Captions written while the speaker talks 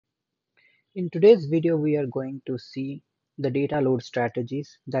In today's video, we are going to see the data load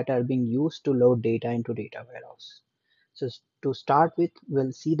strategies that are being used to load data into data warehouse. So to start with,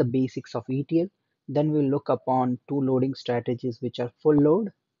 we'll see the basics of ETL. Then we'll look upon two loading strategies, which are full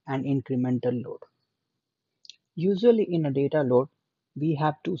load and incremental load. Usually in a data load, we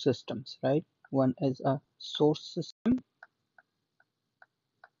have two systems, right? One is a source system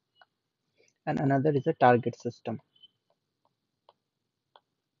and another is a target system.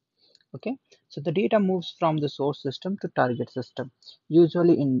 Okay, so the data moves from the source system to target system.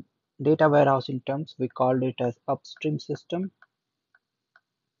 Usually in data warehousing terms, we call it as upstream system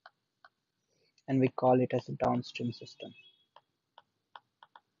and we call it as a downstream system.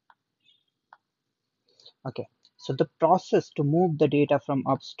 Okay, so the process to move the data from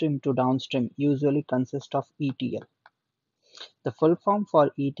upstream to downstream usually consists of ETL. The full form for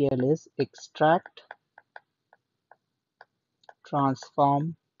ETL is extract,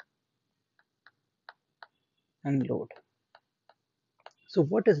 transform, and load. So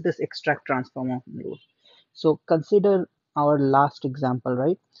what is this extract, transform, and load? So consider our last example,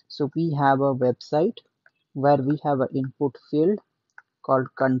 right? So we have a website where we have an input field called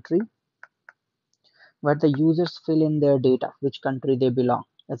country, where the users fill in their data, which country they belong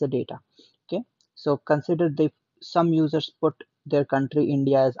as a data. Okay, so consider they some users put their country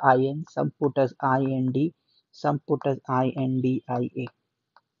India as IN, some put as IND, some put as INDIA.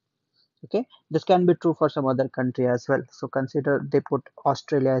 Okay, this can be true for some other country as well. So consider they put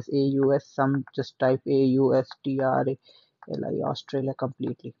Australia as AUS, some just type AUSTRALI, Australia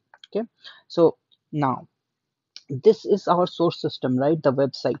completely. Okay, so now this is our source system, right? The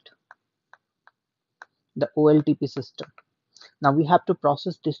website, the OLTP system. Now we have to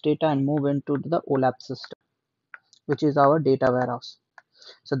process this data and move into the OLAP system, which is our data warehouse.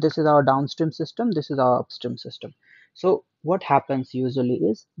 So this is our downstream system, this is our upstream system. So what happens usually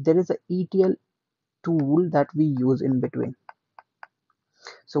is there is a ETL tool that we use in between.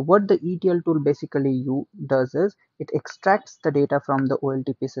 So what the ETL tool basically does is it extracts the data from the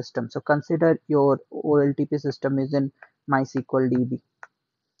OLTP system. So consider your OLTP system is in MySQL DB.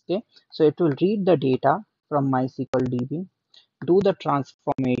 Okay, so it will read the data from MySQL DB, do the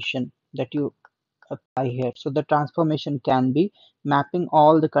transformation that you apply here. So the transformation can be mapping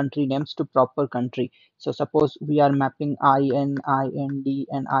all the country names to proper country. So suppose we are mapping IN, IND,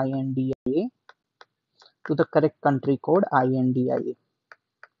 and INDIA to the correct country code INDIA.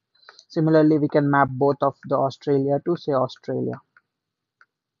 Similarly, we can map both of the Australia to say Australia.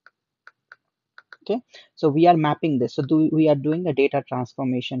 Okay, so we are mapping this. So we are doing a data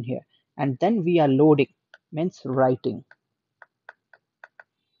transformation here, and then we are loading, means writing.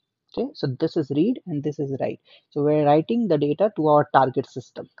 Okay, so this is read and this is write. So we're writing the data to our target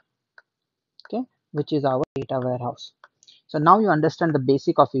system, okay, which is our data warehouse. So now you understand the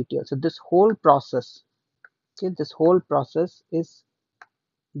basic of ETL. So this whole process, okay, this whole process is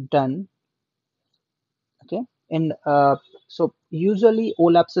done, okay, in so usually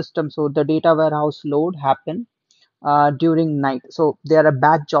OLAP system. So the data warehouse load happen during night. So there are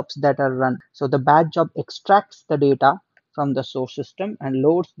batch jobs that are run. So the batch job extracts the data from the source system and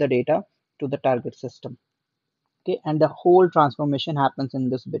loads the data to the target system. Okay, and the whole transformation happens in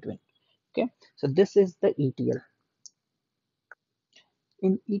this between. Okay, so this is the ETL.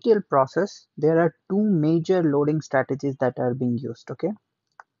 In ETL process, there are two major loading strategies that are being used. Okay,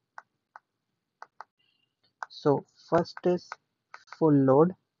 so first is full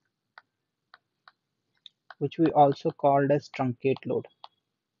load, which we also called as truncate load.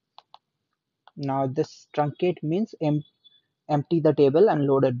 Now this truncate means empty the table and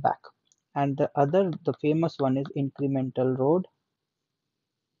load it back. And the famous one is incremental load,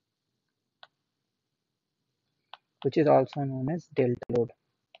 which is also known as delta load.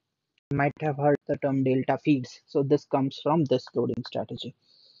 You might have heard the term delta feeds. So this comes from this loading strategy.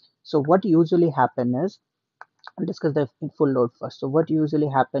 So what usually happen is, I'll discuss the full load first. So what usually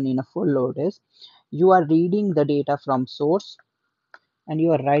happen in a full load is you are reading the data from source and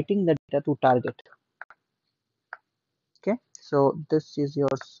you are writing the data to target. Okay, so this is your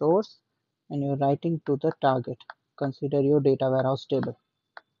source and you're writing to the target. Consider your data warehouse table.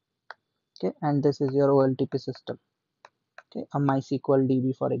 Okay, and this is your OLTP system. Okay, a MySQL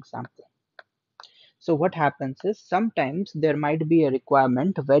DB for example. So what happens is sometimes there might be a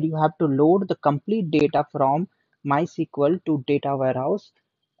requirement where you have to load the complete data from MySQL to data warehouse.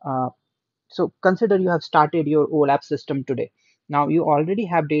 So consider you have started your OLAP system today. Now you already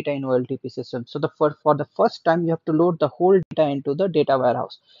have data in OLTP system. So for the first time you have to load the whole data into the data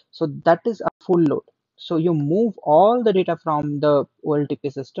warehouse. So that is a full load. So you move all the data from the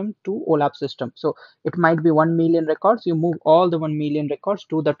OLTP system to OLAP system. So it might be 1 million records. You move all the 1 million records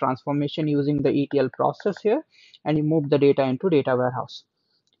to the transformation using the ETL process here, and you move the data into data warehouse.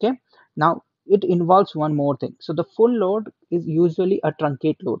 Okay. Now it involves one more thing. So the full load is usually a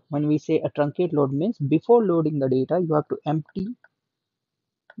truncate load. When we say a truncate load means before loading the data, you have to empty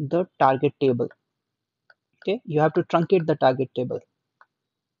the target table. Okay. You have to truncate the target table.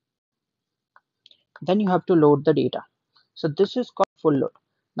 Then you have to load the data. So this is called full load.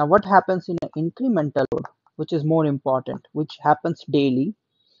 Now what happens in an incremental load, which is more important, which happens daily.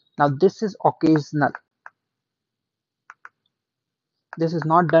 Now this is occasional. This is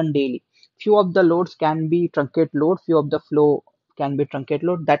not done daily. Few of the loads can be truncate load, few of the flow can be truncate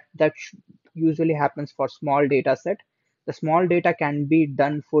load. That usually happens for small data set. The small data can be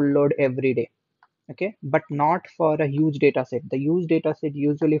done full load every day. Okay, but not for a huge data set. The huge data set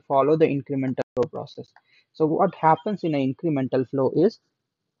usually follow the incremental flow process. So what happens in an incremental flow is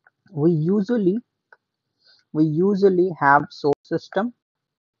we usually have source system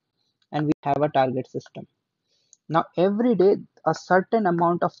and we have a target system. Now every day a certain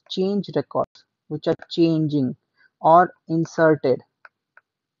amount of change records which are changing or inserted,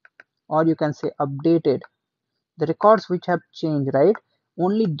 or you can say updated, the records which have changed, right?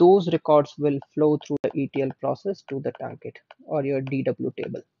 Only those records will flow through the ETL process to the target or your DW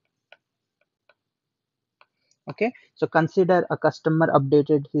table. Okay, so consider a customer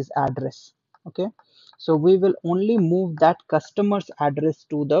updated his address. Okay, so we will only move that customer's address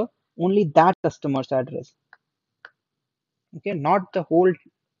to the only that customer's address. Okay, not the whole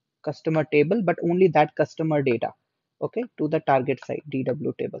customer table but only that customer data, okay, to the target site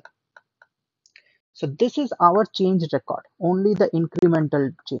DW table. So this is our change record, only the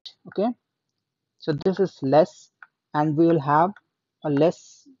incremental change. Okay, so this is less and we will have a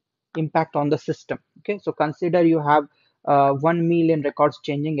less impact on the system. Okay, so consider you have 1 million records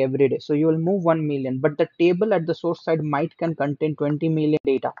changing every day, so you will move 1 million, but the table at the source side might can contain 20 million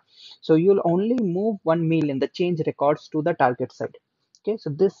data, so you'll only move 1 million the change records to the target side. Okay, so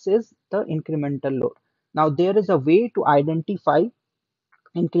this is the incremental load. Now there is a way to identify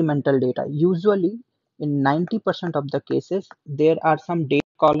incremental data. Usually in 90% of the cases there are some date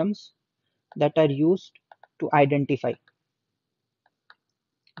columns that are used to identify.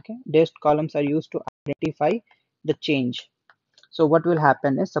 Okay, date columns are used to identify the change. So what will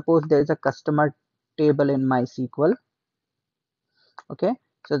happen is, suppose there is a customer table in MySQL. Okay,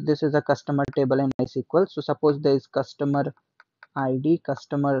 so this is a customer table in MySQL. So suppose there is customer ID,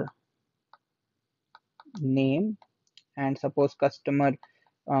 customer name, and suppose customer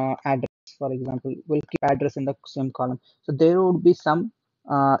address, for example. We'll keep address in the same column. So there would be some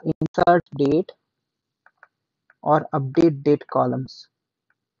insert date or update date columns.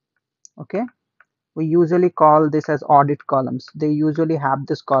 Okay, we usually call this as audit columns. They usually have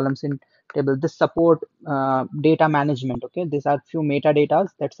this columns in table. This support data management. Okay, these are few metadata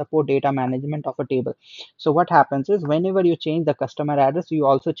that support data management of a table. So what happens is, whenever you change the customer address, you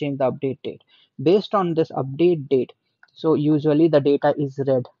also change the update date. Based on this update date, so usually the data is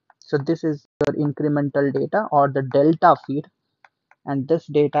read. So this is your incremental data or the delta feed, and this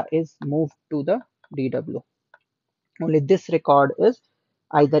data is moved to the DW. Only this record is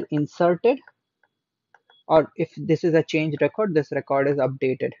either inserted, or if this is a change record, this record is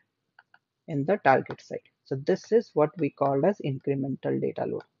updated in the target site. So this is what we call as incremental data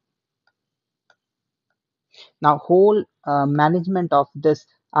load. Now whole management of this,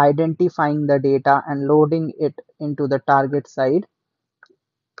 identifying the data and loading it into the target side,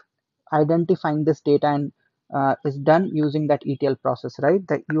 identifying this data and is done using that ETL process, right?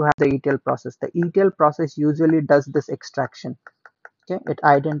 That you have the ETL process. The ETL process usually does this extraction. Okay, it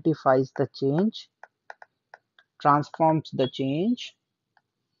identifies the change, transforms the change,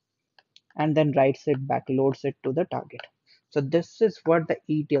 and then writes it back, loads it to the target. So this is what the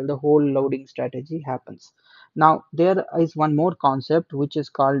ETL, the whole loading strategy happens. Now there is one more concept which is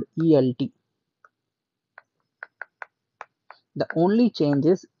called ELT. The only change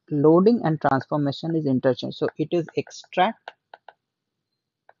is loading and transformation is interchange. So it is extract,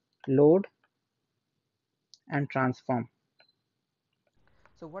 load, and transform.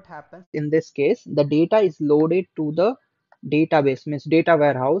 So what happens in this case, the data is loaded to the database, means data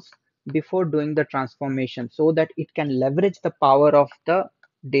warehouse, before doing the transformation, so that it can leverage the power of the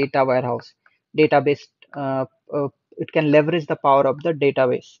data warehouse database. uh, uh, it can leverage the power of the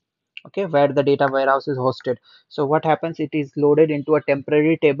database, okay, where the data warehouse is hosted. So what happens, it is loaded into a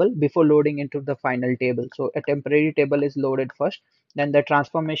temporary table before loading into the final table. So a temporary table is loaded first, then the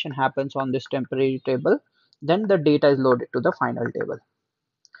transformation happens on this temporary table, then the data is loaded to the final table.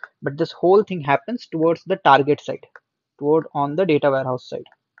 but this whole thing happens towards the target side, toward on the data warehouse side,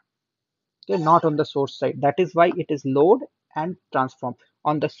 okay, not on the source side. That is why it is load and transform.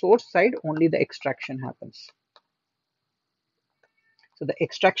 On the source side, only the extraction happens. So the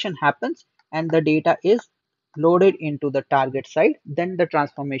extraction happens and the data is loaded into the target side. Then the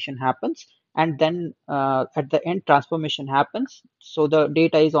transformation happens, and then at the end transformation happens. So the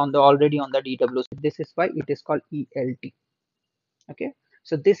data is on the already on the DW. This is why it is called ELT. Okay,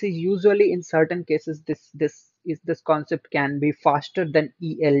 so this is usually in certain cases this concept can be faster than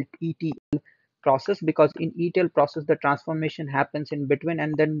ETL process, because in ETL process the transformation happens in between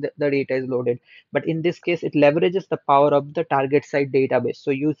and then the data is loaded. But in this case it leverages the power of the target side database,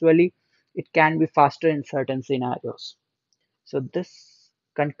 so usually it can be faster in certain scenarios. So this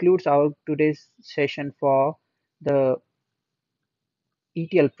concludes our today's session for the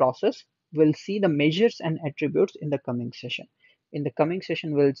ETL process. We'll see the measures and attributes in the coming session. In the coming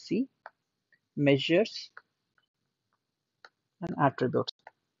session we'll see measures and attributes.